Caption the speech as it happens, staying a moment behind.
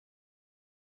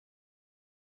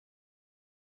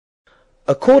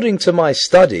According to my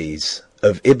studies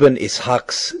of Ibn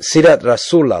Ishaq's Sirat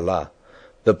Rasulallah,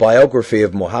 the biography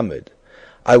of Muhammad,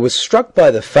 I was struck by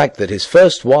the fact that his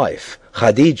first wife,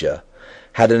 Khadija,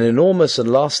 had an enormous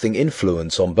and lasting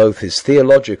influence on both his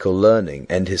theological learning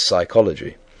and his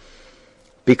psychology.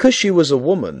 Because she was a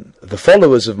woman, the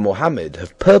followers of Muhammad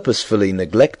have purposefully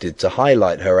neglected to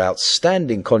highlight her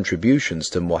outstanding contributions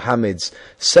to Muhammad's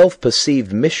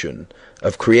self-perceived mission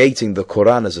of creating the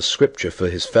Quran as a scripture for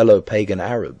his fellow pagan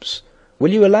Arabs.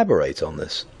 Will you elaborate on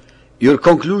this? Your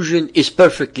conclusion is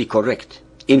perfectly correct.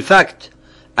 In fact,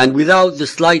 and without the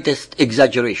slightest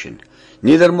exaggeration,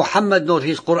 neither Muhammad nor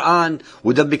his Quran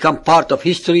would have become part of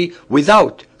history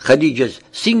without Khadija's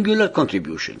singular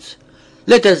contributions.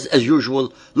 Let us, as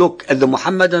usual, look at the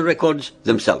Muhammadan records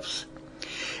themselves.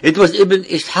 It was Ibn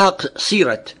Ishaq's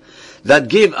Sirat that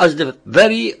gave us the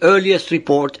very earliest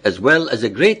report, as well as a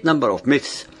great number of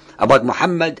myths about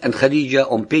Muhammad and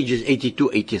Khadija on pages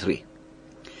 82-83.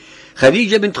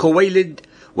 Khadija bint Khuwaylid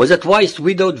was a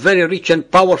twice-widowed, very rich and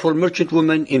powerful merchant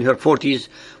woman in her 40s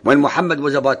when Muhammad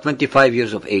was about 25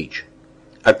 years of age.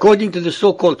 According to the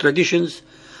so-called traditions,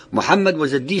 Muhammad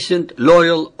was a decent,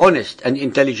 loyal, honest and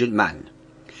intelligent man.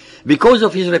 Because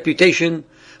of his reputation,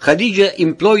 Khadija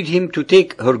employed him to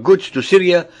take her goods to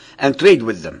Syria and trade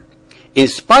with them, in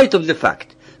spite of the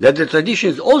fact that the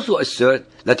traditions also assert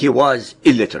that he was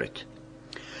illiterate.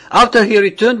 After he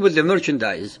returned with the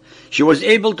merchandise, she was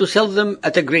able to sell them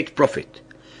at a great profit.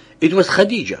 It was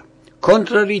Khadija,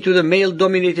 contrary to the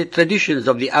male-dominated traditions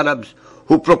of the Arabs,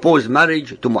 who proposed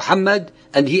marriage to Muhammad,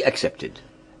 and he accepted.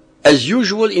 As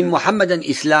usual in Muhammadan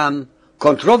Islam,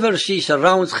 controversy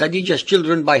surrounds Khadija's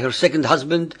children by her second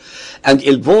husband and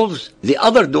involves the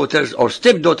other daughters or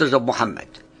stepdaughters of Muhammad.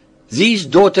 These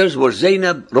daughters were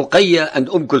Zainab, Ruqayya and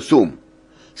Kulthum.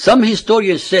 Some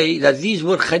historians say that these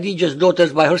were Khadija's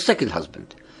daughters by her second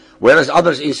husband, whereas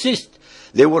others insist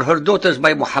they were her daughters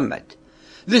by Muhammad.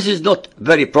 This is not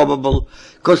very probable,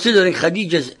 considering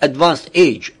Khadija's advanced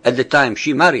age at the time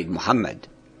she married Muhammad.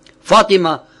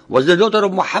 Fatima was the daughter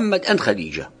of Muhammad and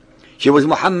Khadija. She was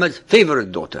Muhammad's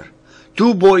favorite daughter.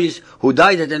 Two boys who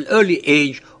died at an early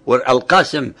age were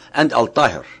Al-Qasim and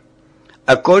Al-Tahir.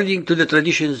 According to the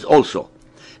traditions also,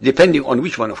 depending on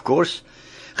which one of course,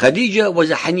 Khadija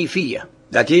was a Hanifiyya,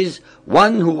 that is,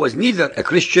 one who was neither a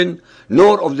Christian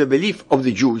nor of the belief of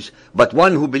the Jews, but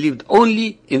one who believed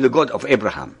only in the God of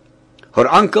Abraham. Her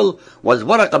uncle was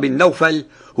Waraqa bin Nawfal,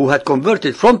 who had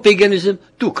converted from paganism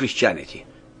to Christianity.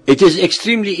 It is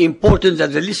extremely important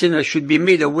that the listener should be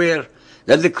made aware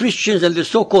that the Christians and the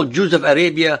so-called Jews of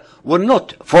Arabia were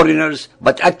not foreigners,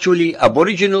 but actually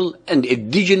aboriginal and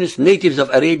indigenous natives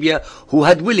of Arabia who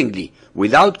had willingly,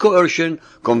 without coercion,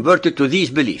 converted to these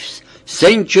beliefs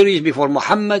centuries before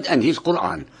Muhammad and his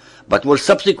Quran, but were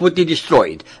subsequently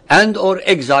destroyed and or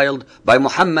exiled by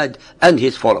Muhammad and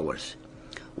his followers.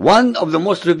 One of the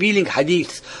most revealing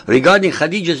hadiths regarding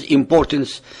Khadija's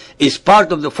importance is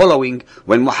part of the following,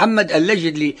 when Muhammad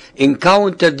allegedly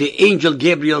encountered the angel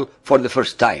Gabriel for the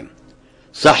first time.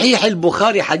 Sahih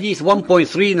al-Bukhari Hadith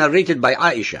 1.3, narrated by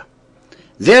Aisha.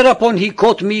 Thereupon he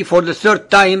caught me for the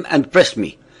third time and pressed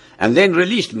me, and then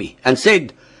released me and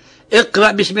said,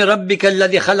 اقرأ باسم ربك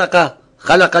الذي خلق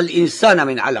خلق الإنسان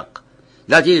من علق.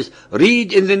 That is,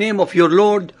 read in the name of your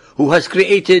Lord who has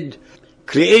created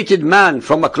man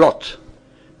from a clot.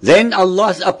 Then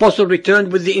Allah's apostle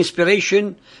returned with the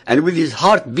inspiration and with his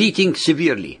heart beating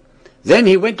severely. Then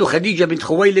he went to Khadija bint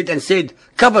Khuwaylid and said,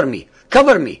 cover me,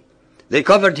 cover me. They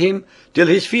covered him till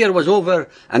his fear was over,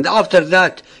 and after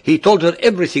that he told her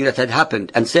everything that had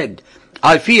happened and said,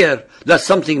 I fear that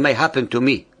something may happen to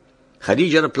me.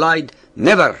 Khadija replied,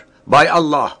 never, by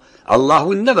Allah, Allah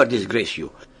will never disgrace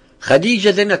you.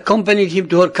 Khadija then accompanied him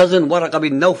to her cousin Waraqa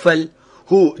bin Nawfal,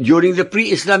 who during the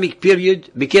pre-Islamic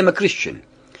period became a Christian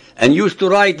and used to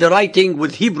write the writing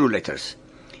with Hebrew letters.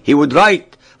 He would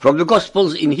write from the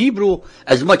Gospels in Hebrew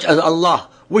as much as Allah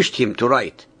wished him to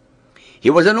write.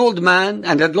 He was an old man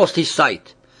and had lost his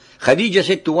sight. Khadija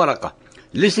said to Waraqa,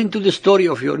 listen to the story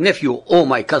of your nephew, O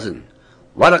my cousin.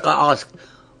 Waraqa asked,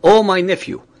 O my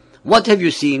nephew, what have you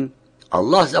seen?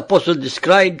 Allah's apostle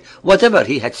described whatever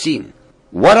he had seen.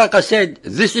 Waraqa said,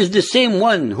 this is the same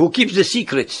one who keeps the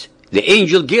secrets, the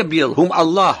angel Gabriel whom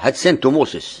Allah had sent to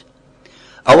Moses.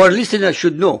 Our listeners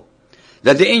should know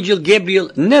that the angel Gabriel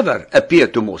never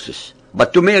appeared to Moses,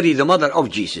 but to Mary, the mother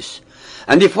of Jesus.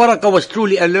 And if Waraqa was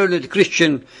truly a learned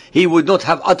Christian, he would not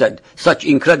have uttered such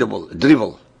incredible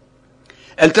drivel.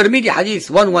 Al-Tirmidhi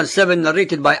Hadith 117,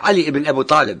 narrated by Ali ibn Abu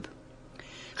Talib.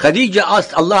 Khadija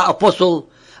asked Allah's apostle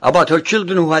about her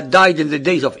children who had died in the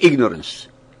days of ignorance.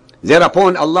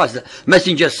 Thereupon Allah's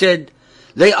messenger said,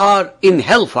 they are in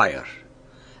hellfire.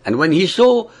 And when he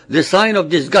saw the sign of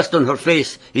disgust on her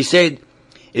face, he said,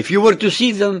 if you were to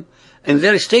see them in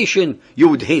their station, you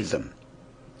would hate them.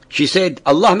 She said,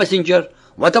 Allah Messenger,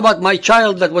 what about my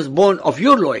child that was born of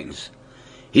your loins?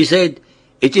 He said,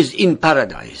 it is in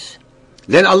paradise.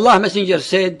 Then Allah Messenger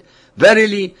said,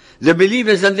 verily, the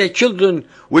believers and their children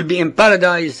will be in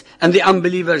paradise, and the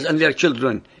unbelievers and their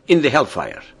children in the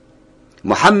hellfire.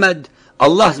 Muhammad,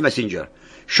 Allah's Messenger,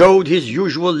 showed his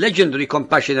usual legendary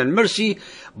compassion and mercy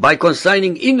by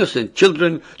consigning innocent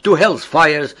children to hell's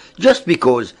fires just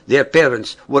because their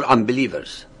parents were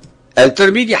unbelievers.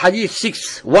 Al-Tirmidhi Hadith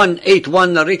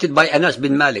 6181, narrated by Anas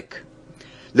bin Malik.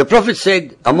 The Prophet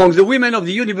said, among the women of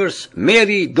the universe,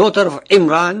 Mary, daughter of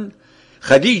Imran,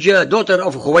 Khadija, daughter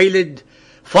of Khuwaylid,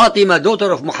 Fatima,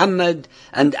 daughter of Muhammad,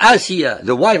 and Asiya,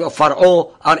 the wife of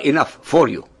Pharaoh, are enough for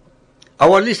you.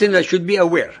 Our listeners should be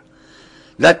aware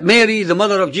that Mary, the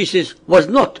mother of Jesus, was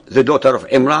not the daughter of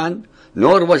Imran,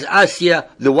 nor was Asiya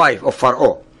the wife of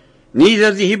Pharaoh.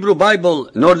 Neither the Hebrew Bible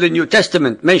nor the New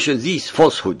Testament mention these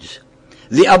falsehoods.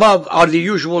 The above are the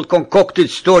usual concocted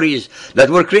stories that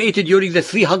were created during the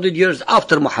 300 years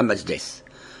after Muhammad's death.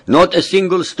 Not a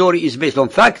single story is based on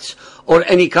facts or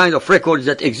any kind of records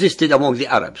that existed among the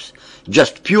Arabs.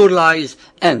 Just pure lies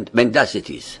and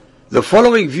mendacities. The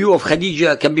following view of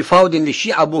Khadija can be found in the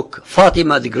Shia book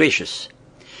Fatima the Gracious.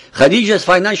 Khadija's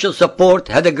financial support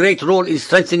had a great role in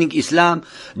strengthening Islam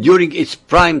during its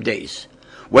prime days,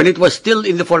 when it was still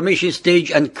in the formation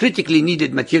stage and critically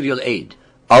needed material aid.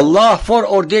 Allah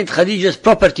foreordained Khadija's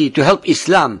property to help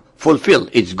Islam fulfill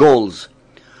its goals.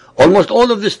 Almost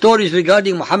all of the stories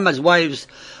regarding Muhammad's wives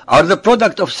are the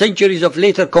product of centuries of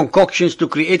later concoctions to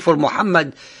create for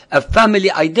Muhammad a family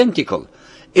identical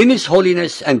in its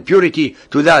holiness and purity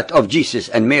to that of Jesus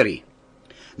and Mary.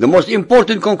 The most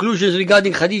important conclusions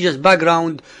regarding Khadija's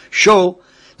background show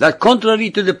that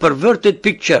contrary to the perverted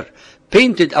picture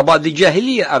painted about the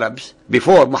Jahiliyyah Arabs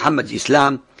before Muhammad's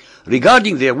Islam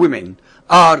regarding their women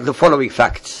are the following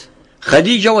facts.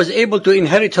 Khadija was able to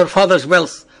inherit her father's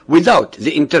wealth without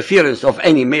the interference of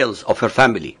any males of her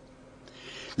family.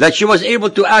 That she was able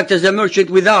to act as a merchant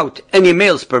without any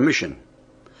male's permission.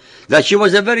 That she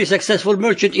was a very successful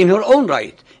merchant in her own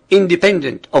right,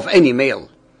 independent of any male.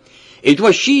 It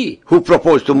was she who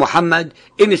proposed to Muhammad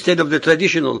instead of the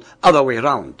traditional other way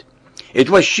around. It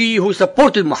was she who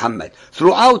supported Muhammad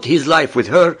throughout his life with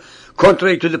her,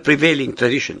 contrary to the prevailing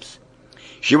traditions.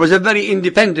 She was a very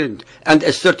independent and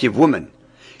assertive woman.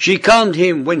 She calmed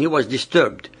him when he was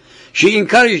disturbed. She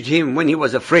encouraged him when he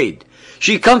was afraid.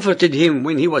 She comforted him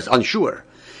when he was unsure.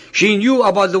 She knew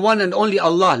about the one and only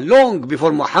Allah long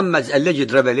before Muhammad's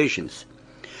alleged revelations.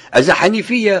 As a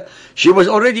Hanifiya, she was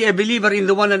already a believer in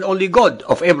the one and only God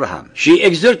of Abraham. She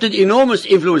exerted enormous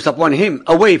influence upon him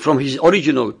away from his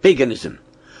original paganism.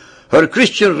 Her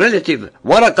Christian relative,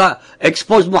 Waraka,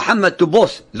 exposed Muhammad to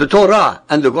both the Torah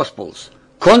and the Gospels.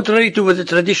 Contrary to what the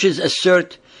traditions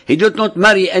assert, he did not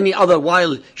marry any other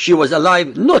while she was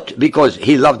alive, not because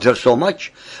he loved her so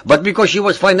much, but because she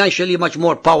was financially much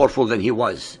more powerful than he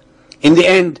was. In the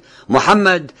end,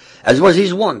 Muhammad, as was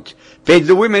his wont, paid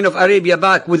the women of Arabia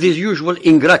back with his usual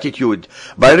ingratitude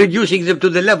by reducing them to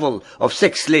the level of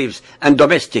sex slaves and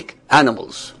domestic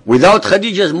animals. Without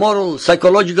Khadija's moral,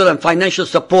 psychological and financial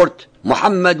support,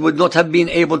 Muhammad would not have been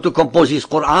able to compose his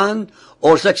Quran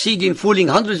or succeed in fooling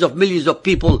hundreds of millions of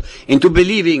people into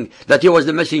believing that he was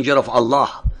the messenger of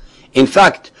Allah. In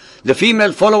fact, the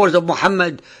female followers of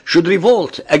Muhammad should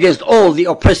revolt against all the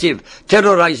oppressive,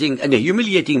 terrorizing and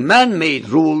humiliating man-made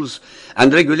rules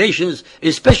and regulations,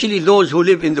 especially those who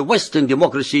live in the Western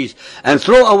democracies, and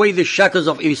throw away the shackles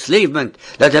of enslavement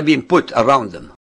that have been put around them.